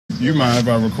You mind if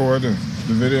I record the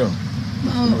video?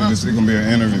 This is gonna be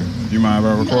an interview. You mind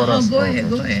if I record us? Go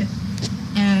ahead.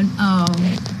 And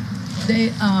they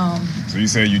So you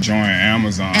said you joined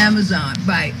Amazon. Amazon,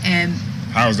 right? And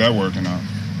how's that working out?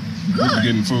 Good. You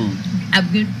getting food? I'm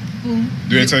getting food.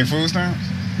 Do they take food stamps?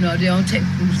 No, they don't take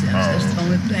food stamps. That's the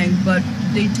only thing. But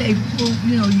they take food.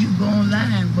 You know, you go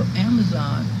online for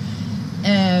Amazon,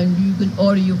 and you can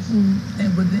order your food,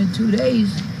 and within 2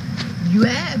 days, you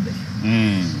have it.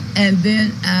 And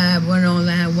then I went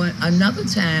online another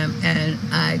time, and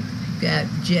I got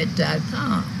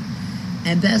jet.com.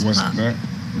 And that's what's that?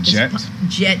 Jet?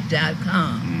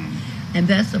 Jet.com. And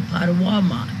that's a part of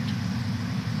Walmart.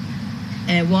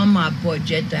 And Walmart bought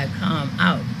jet.com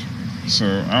out.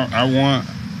 So I want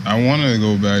to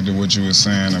go back to what you were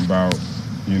saying about,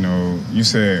 you know, you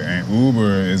said and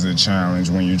Uber is a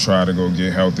challenge when you try to go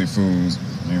get healthy foods.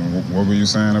 You know, what were you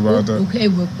saying about that? Okay,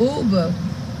 with Uber,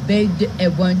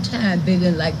 at one time they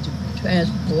didn't like to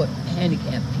transport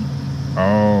handicapped people.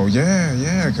 Oh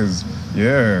yeah, because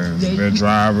their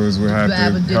drivers would have to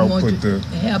help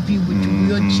help you with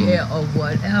your wheelchair or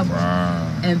whatever.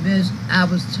 Wow. And then I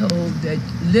was told that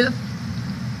Lyft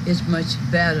is much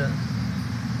better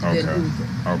than Uber.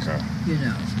 Okay. You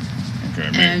know.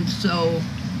 Okay. And so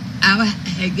I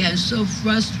had gotten so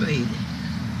frustrated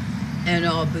and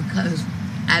all because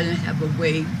I didn't have a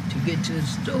way to get to the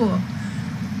store.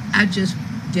 I just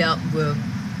dealt with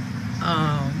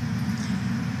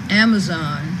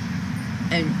Amazon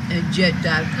and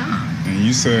jet.com. And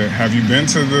you said, have you been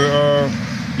to the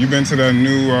that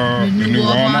new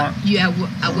Walmart? Yeah,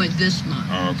 I went this month.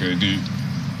 Oh, okay.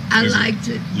 I liked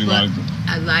it. You liked it?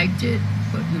 I liked it,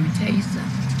 but let me tell you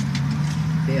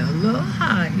something. They're a little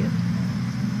higher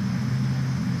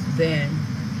than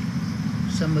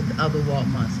some of the other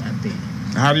Walmarts I've been.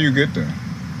 How do you get there?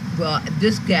 Well,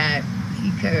 this guy,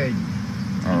 he carried me.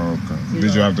 Oh, okay.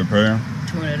 Did you have to pay him?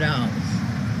 $20.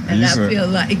 And I feel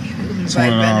like it was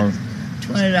 $20.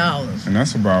 $20. And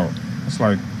that's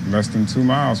like less than 2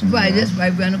 miles from right, that's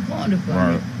right around the corner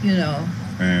from me, you know.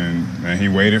 And he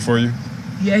waited for you?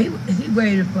 Yeah, he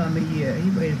waited for me, He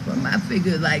waited for me. I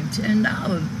figured like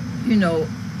 $10, you know.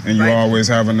 And you always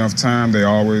have enough time? They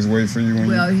always wait for you?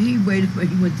 He waited for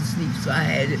he went to sleep, so I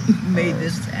had it made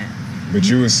this time. But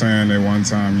you were saying that one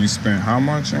time you spent how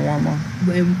much in one month?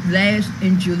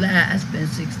 In July, I spent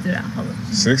 $60.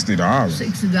 $60?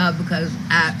 $60 because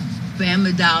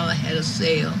Family Dollar had a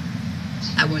sale.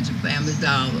 I went to Family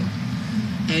Dollar,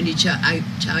 and I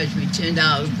charged me $10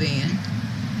 then.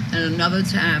 And another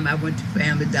time I went to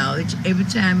Family Dollar. Every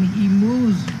time he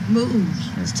moves,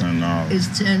 it's $10. It's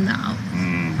 $10.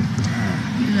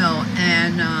 You know,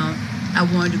 and I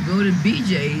wanted to go to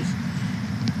BJ's,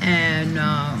 and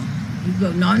he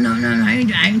go, no, I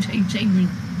ain't take me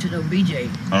to no BJ.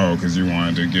 Oh, because you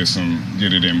wanted to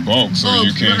get it in bulk, so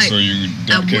you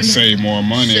can save more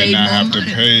money and not have to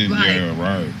pay. Right. Yeah,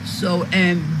 right. So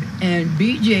and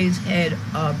BJ's had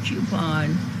a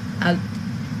coupon.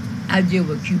 I deal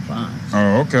with coupons.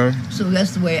 Oh, okay. So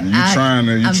that's the way you're trying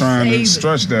to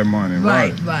stretch that money,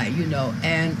 right? Right. You know,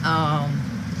 and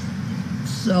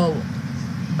so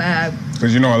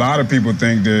because you know a lot of people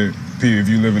think that if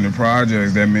you live in the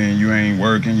projects, that means you ain't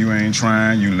working, you ain't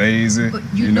trying, you lazy. But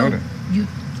you know that.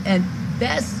 And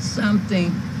that's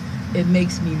something that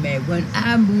makes me mad. When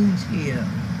I moved here,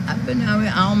 I've been out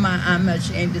here. I'm not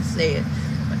ashamed to say it.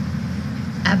 But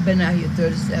I've been out here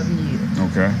 37 years.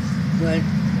 Okay. When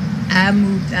I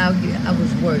moved out here, I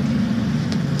was working.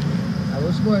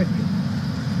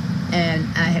 And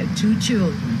I had 2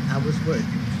 children. I was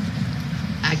working.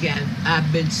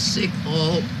 I've been sick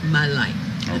all my life.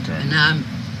 Okay. And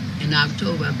in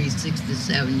October, I'll be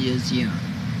 67 years young.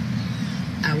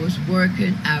 I was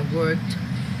working, I worked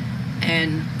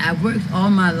all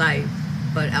my life,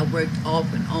 but I worked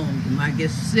off and on. When I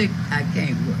get sick, I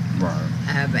can't work. Right.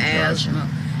 I have asthma,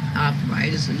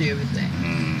 arthritis, and everything.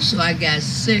 So I got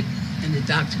sick, and the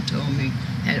doctor told me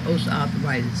I had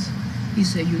osteoarthritis. He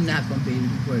said, you're not going to be able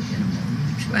to work anymore.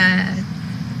 You tried,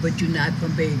 but you're not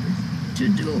going to be able to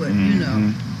do it, you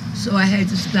know. So I had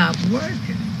to stop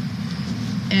working.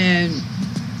 And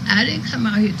I didn't come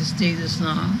out here to stay this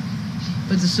long,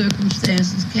 but the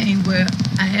circumstances came where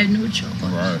I had no choice.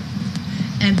 Right.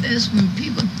 And that's when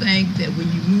people think that when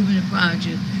you move in a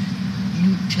project,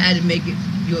 you try to make it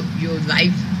your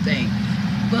life thing.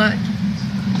 But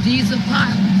these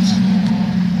apartments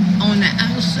on the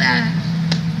outside,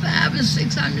 $500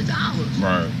 and $600.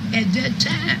 Right. At that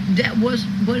time, that was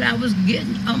what I was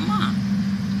getting a month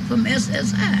from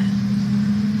SSI.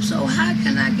 So how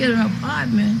can I get an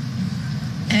apartment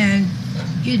and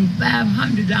getting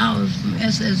 $500 from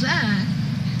SSI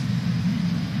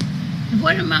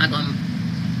what am I gonna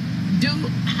do?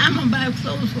 How am I gonna buy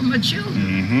clothes for my children?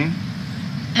 Mm-hmm.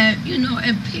 And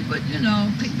and people,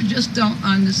 people just don't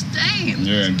understand.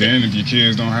 Yeah, and then if your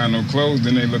kids don't have no clothes,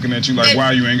 then they looking at you like,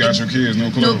 why you ain't got your kids no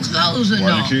clothes? No clothes and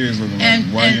why all. your kids looking like,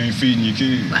 why you ain't feeding your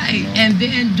kids? Right, and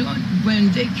then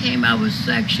when they came out with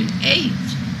Section 8,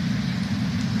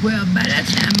 well, by that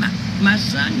time my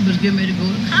son was getting ready to go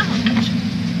to college,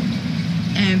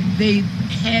 and they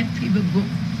had people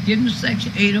give them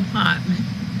Section 8 apartment,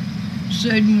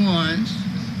 certain ones,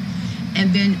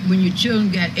 and then when your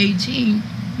children got 18,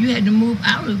 you had to move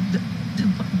out of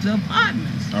the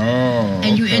apartments. Oh,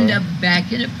 and you end up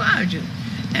back in the project.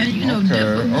 And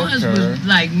different ones was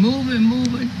like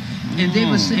moving, and they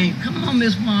were saying, "Come on,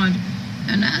 Miss Wanda."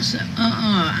 And I said,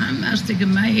 I'm not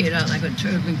sticking my head out like a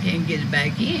turban can't get it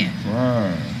back in.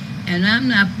 Right. And I'm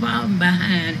not falling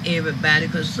behind everybody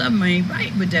because something ain't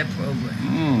right with that program.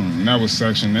 And that was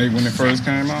Section 8 when it first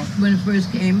came out? When it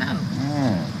first came out.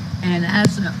 Oh. And I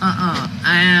said, I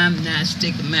am not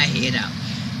sticking my head out.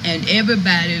 And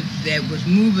everybody that was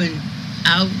moving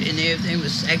out and everything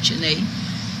was Section 8.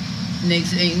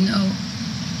 Next thing you know,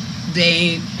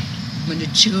 when the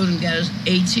children got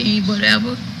 18,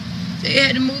 whatever, they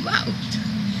had to move out.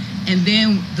 And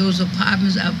then those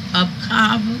apartments up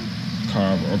Carver.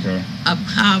 Okay. Up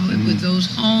Carver with those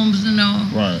homes and all.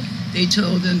 Right. They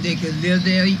told them they could live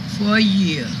there for a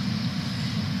year.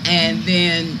 And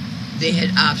then they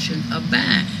had option of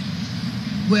buying.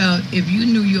 Well, if you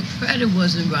knew your credit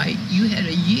wasn't right, you had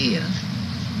a year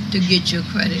to get your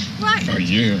credit right. A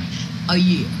year? A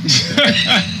year.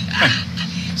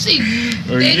 See,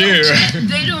 during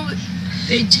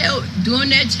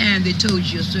that time, they told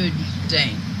you a certain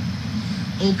thing.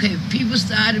 Okay, people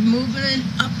started moving in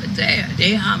up there.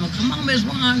 They holler, "Come on, Miss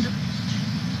Wanda."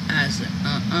 I said,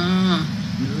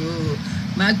 no.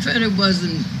 My credit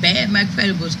wasn't bad. My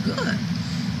credit was good.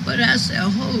 But I said, a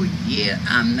whole year,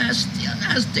 I'm still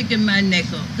not sticking my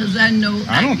neck up because I know.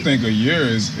 I don't think a year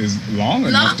is long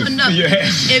enough. Yeah.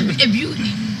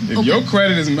 If your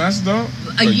credit is messed up,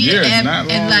 a year is not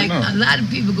long enough. A lot of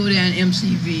people go down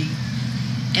MCV,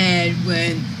 and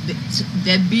when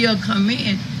that bill come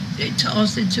in, they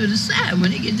toss it to the side. When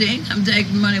they get the income tax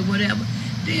money, whatever,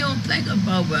 they don't think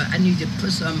about, well, I need to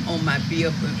put something on my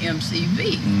bill from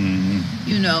MCV.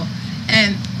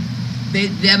 And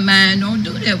their mind don't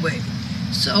do that way.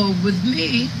 So with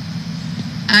me,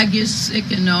 I get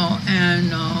sick and all,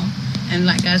 and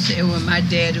like I said, when my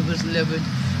daddy was living,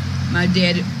 my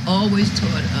daddy always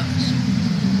taught us,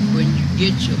 when you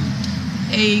get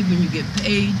paid,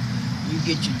 you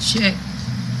get your check,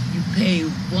 you pay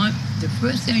the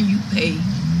first thing you pay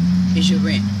is your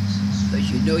rent, because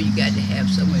you got to have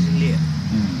somewhere to live.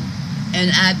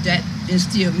 And that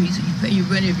instilled me, so you pay your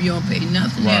rent if you don't pay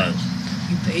nothing else.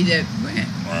 You pay that rent.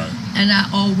 Right. And I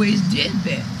always did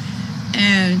that.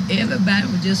 And everybody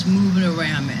was just moving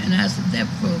around me. And I said, that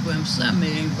program,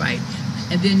 something ain't right.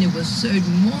 And then there was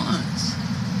certain ones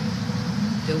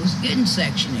that was getting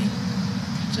Section 8.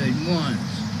 Certain ones.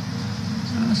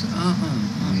 So I said,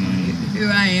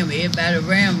 Here I am. Everybody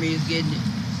around me is getting it.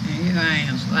 And here I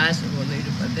am. So I said, well,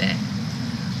 later for that.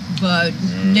 But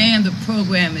now the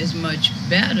program is much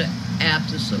better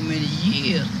after so many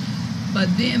years. But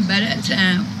then by that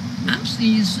time, I'm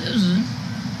senior citizen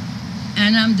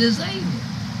and I'm disabled.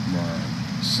 Right.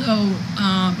 So,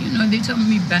 they told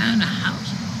me buying a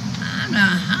house. Buying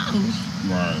a house?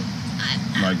 Right.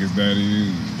 Like it's that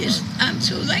easy. I'm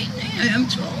too late now. I'm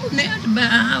too old now to buy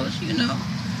a house,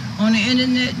 On the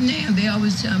internet now, they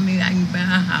always tell me I can buy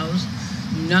a house,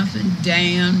 nothing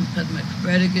down, because my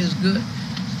credit is good.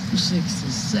 I'm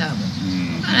 67.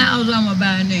 What house I'm going to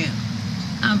buy now?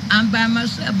 I'm by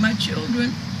myself. My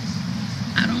children,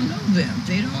 I don't know them.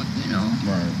 They don't,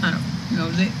 Right. I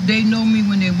don't, they know me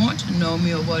when they want to know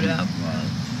me or whatever. Right.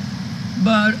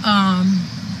 But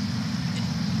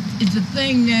it's a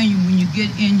thing now. When you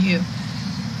get in here,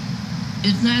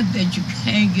 it's not that you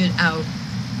can't get out.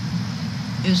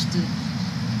 It's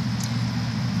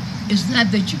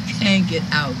not that you can't get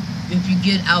out. If you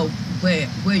get out,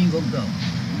 where you gonna go?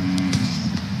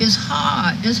 It's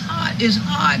hard. It's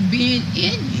hard being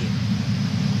in here.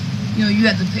 You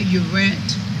have to pay your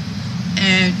rent,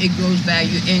 and it goes by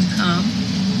your income.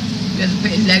 You have to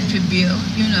pay electric bill,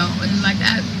 And like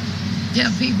I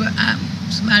tell people,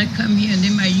 somebody come here and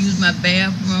they might use my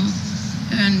bathroom,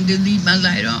 and they leave my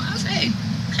light on. I say, hey,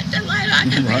 cut that light on. I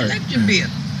got to pay electric bill.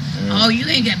 Yeah. Oh, you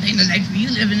ain't got to pay no electric bill.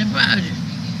 You live in the project.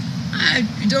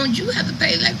 Don't you have to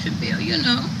pay electric bill? You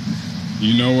know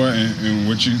what? And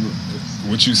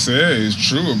what you said is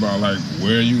true about like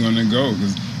where you're gonna go,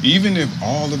 because even if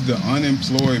all of the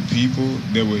unemployed people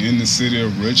that were in the city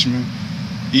of Richmond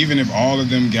even if all of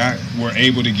them were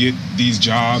able to get these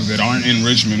jobs that aren't in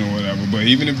Richmond or whatever, but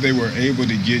even if they were able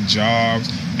to get jobs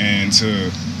and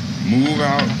to move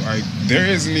out, like there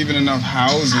isn't even enough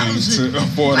housing.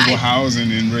 Affordable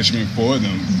housing in Richmond for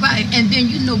them. Right, and then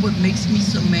you know what makes me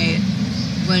so mad?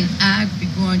 When I be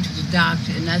going to the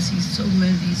doctor and I see so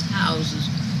many of these houses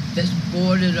that's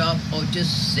boarded up or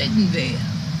just sitting there.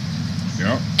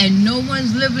 Yep. And no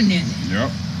one's living in it.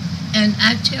 Yep. And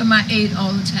I tell my aide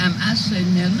all the time, I say,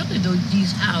 now look at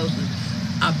these houses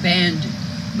abandoned.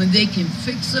 When they can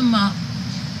fix them up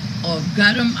or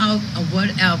gut them out or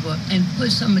whatever and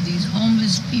put some of these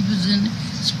homeless people in,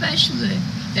 especially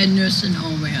that nursing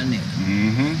home around there.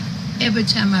 Mm-hmm. Every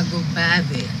time I go by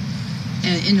there,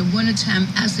 and in the wintertime,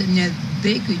 I said, now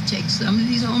they could take some of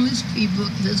these homeless people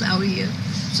that's out here.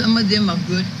 Some of them are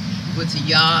good with the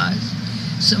yards.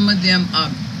 Some of them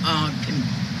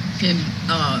can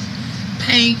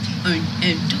paint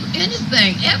and do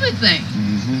anything, everything.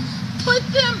 Mm-hmm. Put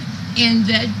them in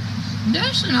that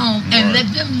nursing home and let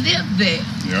them live there.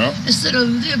 Yep. Instead of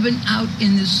living out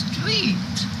in the street.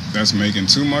 That's making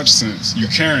too much sense. You're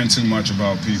caring too much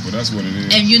about people. That's what it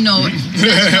is. And you know,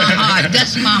 that's my heart.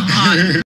 That's my heart.